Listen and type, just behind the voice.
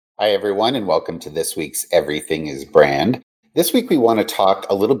Hi, everyone, and welcome to this week's Everything is Brand. This week, we want to talk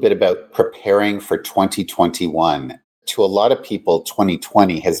a little bit about preparing for 2021. To a lot of people,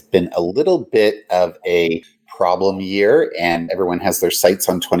 2020 has been a little bit of a problem year, and everyone has their sights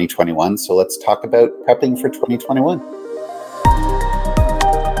on 2021. So let's talk about prepping for 2021.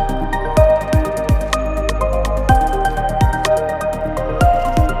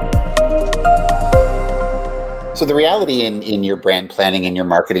 So the reality in your brand planning and your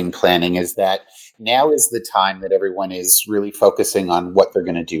marketing planning is that now is the time that everyone is really focusing on what they're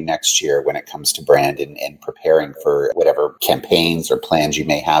going to do next year when it comes to brand and preparing for whatever campaigns or plans you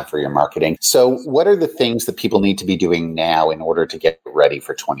may have for your marketing. So what are the things that people need to be doing now in order to get ready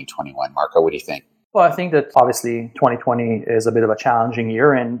for 2021? Marco, what do you think? Well, I think that obviously 2020 is a bit of a challenging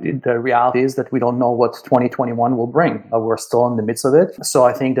year, and the reality is that we don't know what 2021 will bring. We're still in the midst of it. So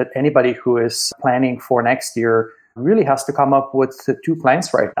I think that anybody who is planning for next year really has to come up with two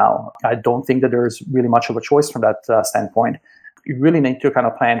plans right now. I don't think that there's really much of a choice from that standpoint. You really need to kind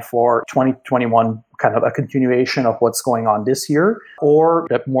of plan for 2021, kind of a continuation of what's going on this year. Or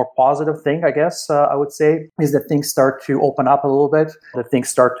the more positive thing, I guess, I would say, is that things start to open up a little bit, that things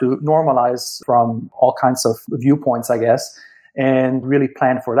start to normalize from all kinds of viewpoints, I guess, and really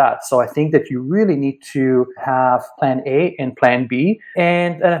plan for that. So I think that you really need to have plan A and plan B.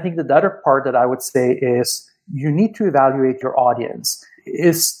 And I think that the other part that I would say is you need to evaluate your audience.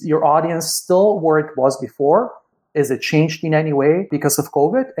 Is your audience still where it was before? Is it changed in any way because of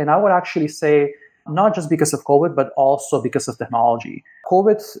COVID? And I would actually say not just because of COVID, but also because of technology.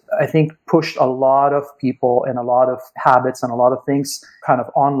 COVID, I think, pushed a lot of people and a lot of habits and a lot of things kind of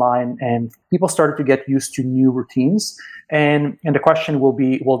online, and people started to get used to new routines. And the question will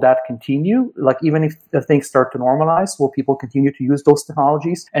be, will that continue? Like, even if the things start to normalize, will people continue to use those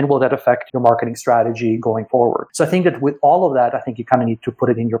technologies? And will that affect your marketing strategy going forward? So I think that with all of that, I think you kind of need to put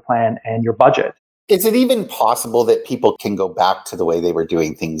it in your plan and your budget. Is it even possible that people can go back to the way they were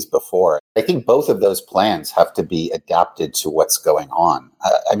doing things before? I think both of those plans have to be adapted to what's going on.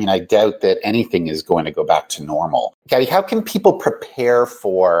 I doubt that anything is going to go back to normal. Gabby, how can people prepare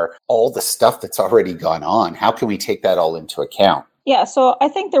for all the stuff that's already gone on? How can we take that all into account? Yeah, so I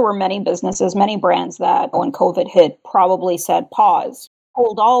think there were many businesses, many brands that when COVID hit probably said pause,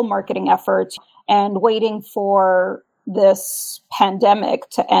 hold all marketing efforts and waiting for this pandemic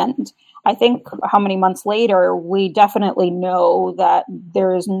to end. I think how many months later, we definitely know that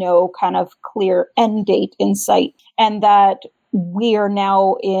there is no kind of clear end date in sight, and that we are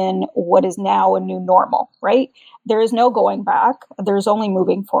now in what is now a new normal, right? There is no going back. There's only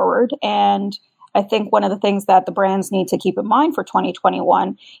moving forward. And I think one of the things that the brands need to keep in mind for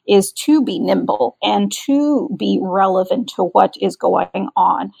 2021 is to be nimble and to be relevant to what is going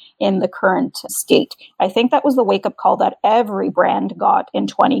on in the current state. I think that was the wake-up call that every brand got in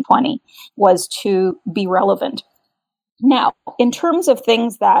 2020, was to be relevant. Now, in terms of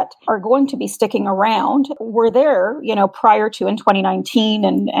things that are going to be sticking around, were there, prior to in 2019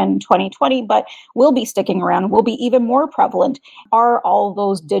 and 2020, but will be sticking around, will be even more prevalent, are all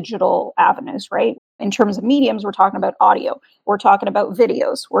those digital avenues, right? In terms of mediums, we're talking about audio, we're talking about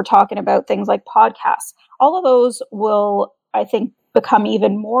videos, we're talking about things like podcasts. All of those will, I think, become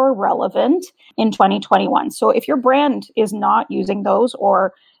even more relevant in 2021. So if your brand is not using those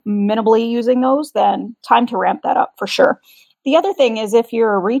or minimally using those, then time to ramp that up for sure. The other thing is, if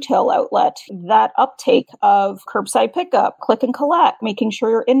you're a retail outlet, that uptake of curbside pickup, click and collect, making sure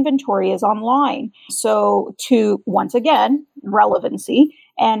your inventory is online. So to, once again, relevancy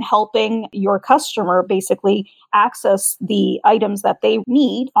and helping your customer basically access the items that they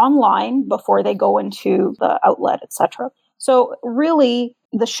need online before they go into the outlet, etc. So really,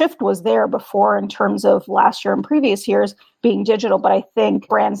 the shift was there before in terms of last year and previous years being digital, but I think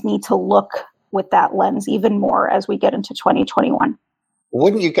brands need to look with that lens even more as we get into 2021.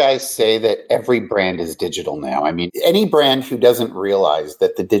 Wouldn't you guys say that every brand is digital now? I mean, any brand who doesn't realize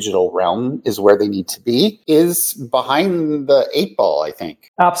that the digital realm is where they need to be is behind the eight ball, I think.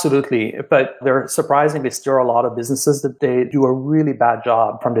 Absolutely. But there are surprisingly still a lot of businesses that they do a really bad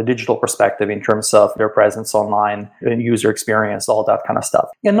job from the digital perspective in terms of their presence online and user experience, all that kind of stuff.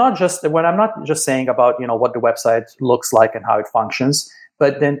 And not just when I'm not just saying about, what the website looks like and how it functions,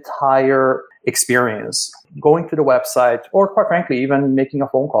 but the entire experience, going to the website, or quite frankly, even making a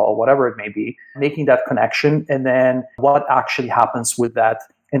phone call, whatever it may be, making that connection, and then what actually happens with that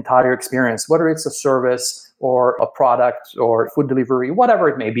entire experience, whether it's a service or a product or food delivery, whatever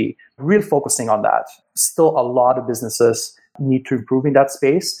it may be, really focusing on that. Still a lot of businesses need to improve in that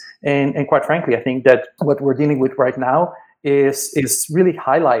space. And quite frankly, I think that what we're dealing with right now is really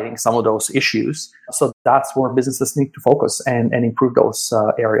highlighting some of those issues. So that's where businesses need to focus and improve those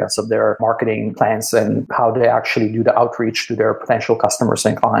areas of their marketing plans and how they actually do the outreach to their potential customers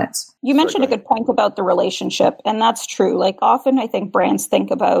and clients. You mentioned a good point about the relationship, and that's true. Like often I think brands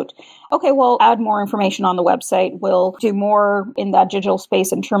think about, okay, we'll add more information on the website, we'll do more in that digital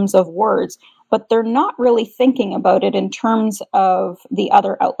space in terms of words, but they're not really thinking about it in terms of the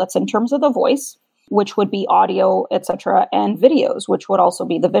other outlets, in terms of the voice, which would be audio, etc., and videos, which would also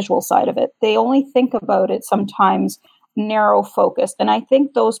be the visual side of it. They only think about it sometimes narrow focused. And I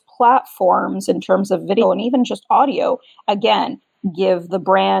think those platforms in terms of video and even just audio, again, give the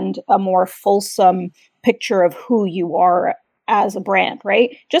brand a more fulsome picture of who you are as a brand,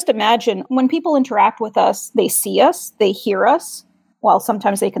 right? Just imagine when people interact with us, they see us, they hear us. Well,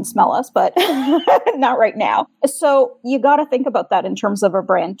 sometimes they can smell us, but not right now. So you got to think about that in terms of a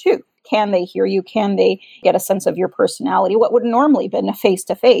brand too. Can they hear you? Can they get a sense of your personality? What would normally have been a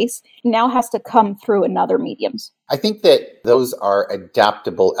face-to-face now has to come through another mediums. I think that those are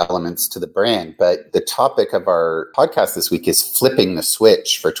adaptable elements to the brand, but the topic of our podcast this week is flipping the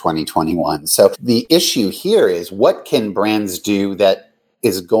switch for 2021. So the issue here is, what can brands do that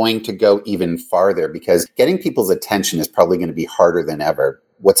is going to go even farther? Because getting people's attention is probably going to be harder than ever.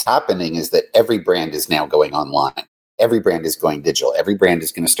 What's happening is that every brand is now going online. Every brand is going digital. Every brand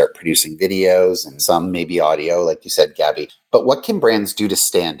is going to start producing videos and some maybe audio, like you said, Gabby. But what can brands do to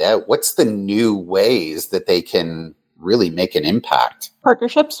stand out? What's the new ways that they can really make an impact?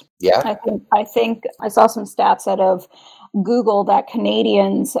 Partnerships. Yeah. I think I saw some stats out of Google that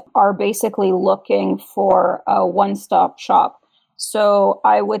Canadians are basically looking for a one-stop shop. So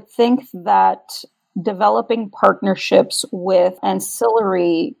I would think that developing partnerships with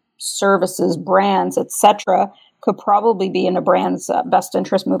ancillary services, brands, etc., could probably be in a brand's best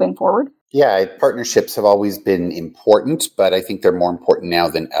interest moving forward. Yeah, partnerships have always been important, but I think they're more important now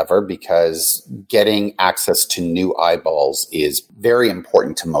than ever because getting access to new eyeballs is very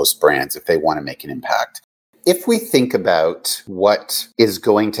important to most brands if they want to make an impact. If we think about what is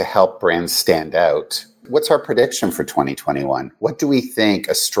going to help brands stand out, what's our prediction for 2021? What do we think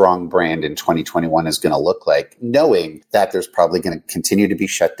a strong brand in 2021 is going to look like, knowing that there's probably going to continue to be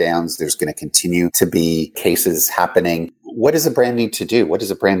shutdowns, there's going to continue to be cases happening? What does a brand need to do? What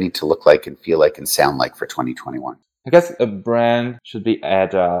does a brand need to look like and feel like and sound like for 2021? I guess a brand should be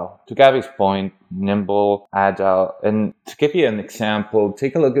agile. To Gabby's point, nimble, agile. And to give you an example,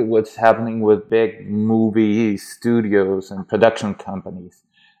 take a look at what's happening with big movie studios and production companies.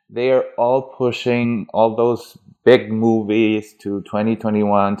 They are all pushing all those big movies to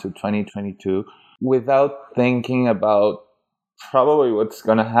 2021 to 2022 without thinking about probably what's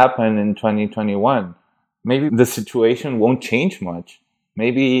going to happen in 2021. Maybe the situation won't change much.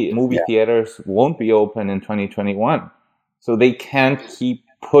 Maybe movie theaters won't be open in 2021. So they can't keep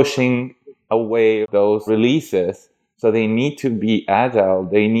pushing away those releases. So they need to be agile.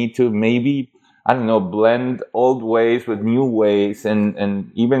 They need to maybe, blend old ways with new ways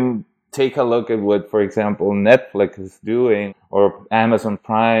and even take a look at what, for example, Netflix is doing or Amazon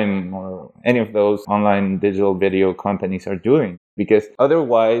Prime or any of those online digital video companies are doing. Because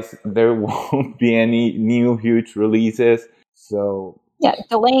otherwise, there won't be any new huge releases. So yeah,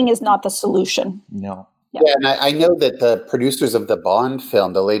 delaying is not the solution. No. Yeah, and I know that the producers of the Bond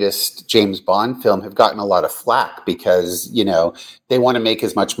film, the latest James Bond film, have gotten a lot of flack because, they want to make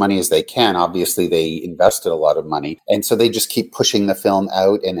as much money as they can. Obviously, they invested a lot of money. And so they just keep pushing the film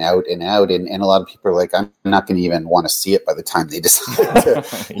out and out and out. And a lot of people are like, I'm not going to even want to see it by the time they decide to,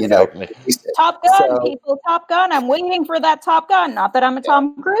 Exactly. Top Gun, people, Top Gun. I'm waiting for that Top Gun. Not that I'm a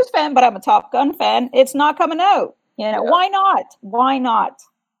Tom Cruise fan, but I'm a Top Gun fan. It's not coming out. Why not? Why not?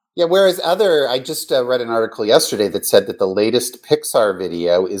 Yeah, whereas I just read an article yesterday that said that the latest Pixar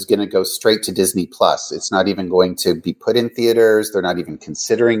video is going to go straight to Disney Plus. It's not even going to be put in theaters. They're not even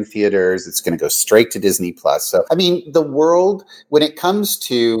considering theaters. It's going to go straight to Disney Plus. So, the world, when it comes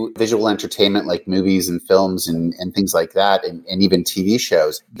to visual entertainment like movies and films and things like that, and even TV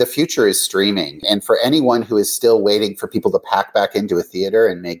shows, the future is streaming. And for anyone who is still waiting for people to pack back into a theater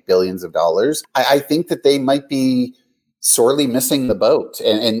and make billions of dollars, I think that they might be sorely missing the boat.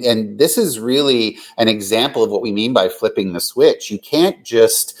 And this is really an example of what we mean by flipping the switch. You can't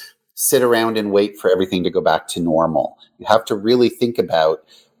just sit around and wait for everything to go back to normal. You have to really think about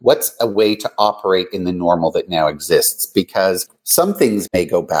what's a way to operate in the normal that now exists? Because some things may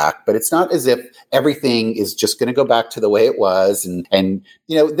go back, but it's not as if everything is just going to go back to the way it was. And,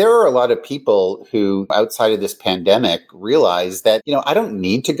 there are a lot of people who outside of this pandemic realize that, I don't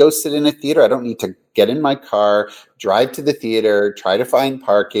need to go sit in a theater. I don't need to get in my car, drive to the theater, try to find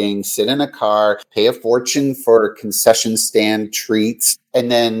parking, sit in a car, pay a fortune for concession stand treats,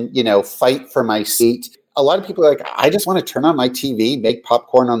 and then, fight for my seat. A lot of people are like, I just want to turn on my TV, make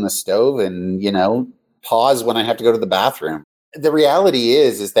popcorn on the stove, and, pause when I have to go to the bathroom. The reality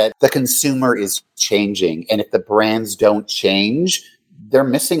is that the consumer is changing. And if the brands don't change, they're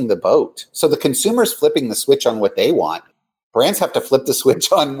missing the boat. So the consumer's flipping the switch on what they want. Brands have to flip the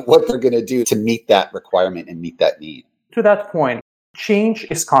switch on what they're going to do to meet that requirement and meet that need. To that point, change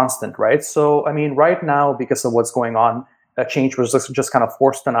is constant, right? So, right now, because of what's going on, change was just kind of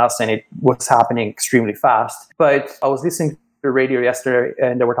forced on us, and it was happening extremely fast. But I was listening to the radio yesterday,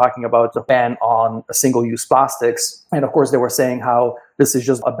 and they were talking about the ban on single-use plastics. And of course, they were saying how this is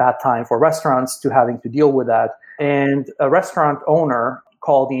just a bad time for restaurants to having to deal with that. And a restaurant owner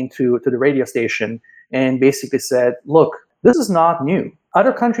called into the radio station and basically said, look, this is not new.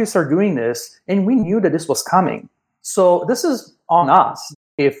 Other countries are doing this, and we knew that this was coming. So this is on us.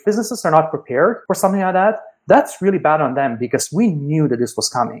 If businesses are not prepared for something like that, that's really bad on them, because we knew that this was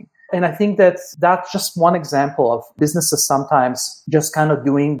coming. And I think that's just one example of businesses sometimes just kind of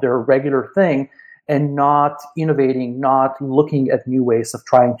doing their regular thing and not innovating, not looking at new ways of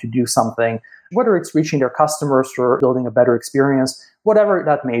trying to do something, whether it's reaching their customers or building a better experience, whatever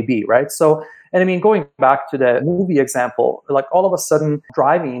that may be, right? So, and going back to the movie example, like all of a sudden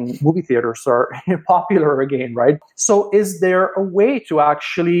driving movie theaters are popular again, right? So is there a way to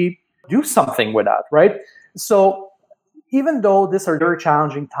actually do something with that, right? So even though these are very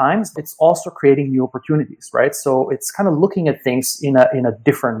challenging times, it's also creating new opportunities, right? So it's kind of looking at things in a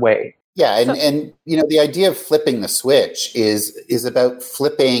different way. Yeah, and the idea of flipping the switch is about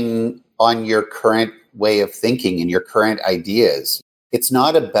flipping on your current way of thinking and your current ideas. It's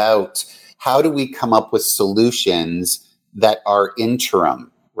not about how do we come up with solutions that are interim,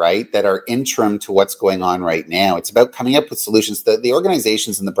 right? That are interim to what's going on right now. It's about coming up with solutions that the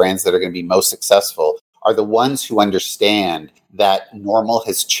organizations and the brands that are going to be most successful are the ones who understand that normal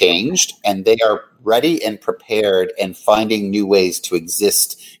has changed, and they are ready and prepared and finding new ways to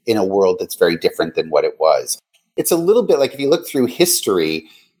exist in a world that's very different than what it was. It's a little bit like if you look through history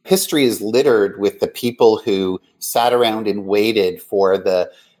is littered with the people who sat around and waited for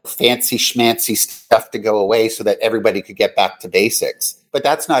the fancy schmancy stuff to go away so that everybody could get back to basics. But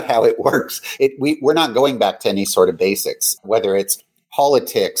that's not how it works. We're not going back to any sort of basics, whether it's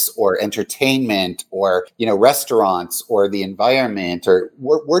politics or entertainment or restaurants or the environment, or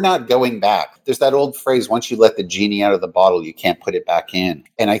we're not going back. There's that old phrase, once you let the genie out of the bottle, you can't put it back in.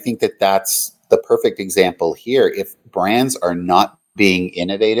 And I think that that's the perfect example here. If brands are not being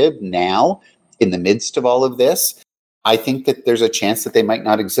innovative now in the midst of all of this, I think that there's a chance that they might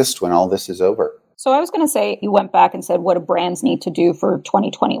not exist when all this is over. So I was going to say, you went back and said, what do brands need to do for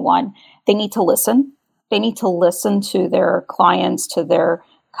 2021? They need to listen. They need to listen to their clients, to their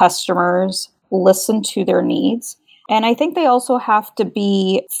customers, listen to their needs. And I think they also have to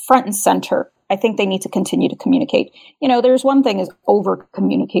be front and center. I think they need to continue to communicate. There's one thing is over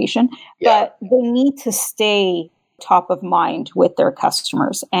communication, but they need to stay top of mind with their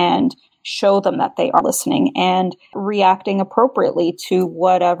customers and show them that they are listening and reacting appropriately to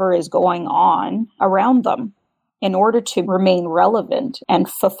whatever is going on around them, in order to remain relevant and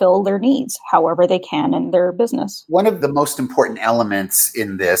fulfill their needs however they can in their business. One of the most important elements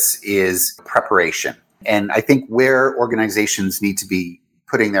in this is preparation. And I think where organizations need to be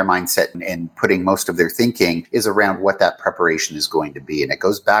putting their mindset and putting most of their thinking is around what that preparation is going to be. And it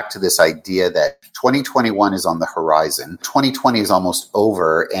goes back to this idea that 2021 is on the horizon. 2020 is almost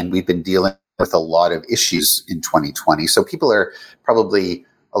over, and we've been dealing with a lot of issues in 2020. So people are probably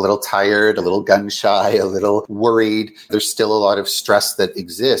a little tired, a little gun shy, a little worried. There's still a lot of stress that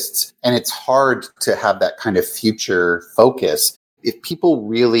exists. And it's hard to have that kind of future focus. If people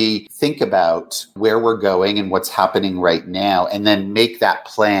really think about where we're going and what's happening right now, and then make that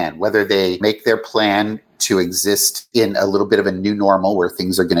plan, whether they make their plan to exist in a little bit of a new normal where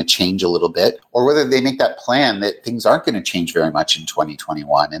things are going to change a little bit, or whether they make that plan that things aren't going to change very much in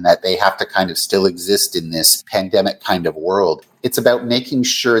 2021 and that they have to kind of still exist in this pandemic kind of world. It's about making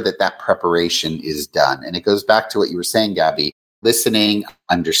sure that that preparation is done. And it goes back to what you were saying, Gabby, listening,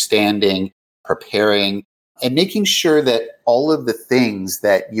 understanding, preparing, and making sure that all of the things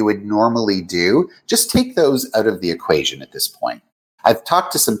that you would normally do, just take those out of the equation at this point. I've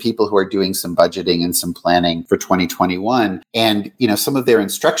talked to some people who are doing some budgeting and some planning for 2021. And, some of their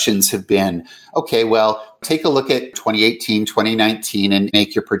instructions have been, okay, well, take a look at 2018, 2019 and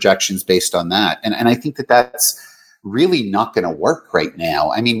make your projections based on that. And I think that that's really not going to work right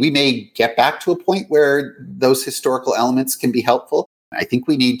now. I mean, we may get back to a point where those historical elements can be helpful. I think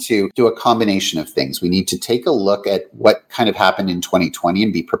we need to do a combination of things. We need to take a look at what kind of happened in 2020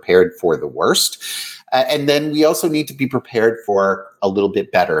 and be prepared for the worst. And then we also need to be prepared for a little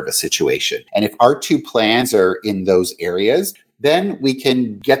bit better of a situation. And if our two plans are in those areas, then we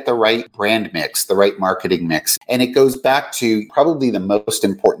can get the right brand mix, the right marketing mix. And it goes back to probably the most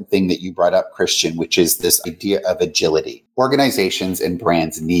important thing that you brought up, Christian, which is this idea of agility. Organizations and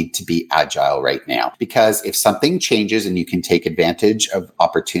brands need to be agile right now, because if something changes and you can take advantage of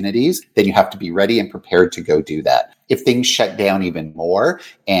opportunities, then you have to be ready and prepared to go do that. If things shut down even more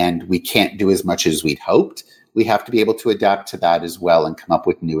and we can't do as much as we'd hoped, we have to be able to adapt to that as well and come up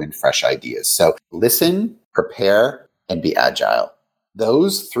with new and fresh ideas. So listen, prepare, and be agile.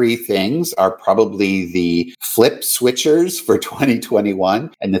 Those three things are probably the flip switchers for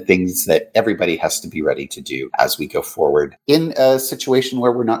 2021 and the things that everybody has to be ready to do as we go forward in a situation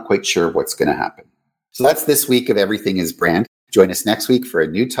where we're not quite sure what's going to happen. So that's this week of Everything is Brand. Join us next week for a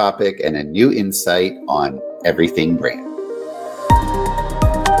new topic and a new insight on everything brand.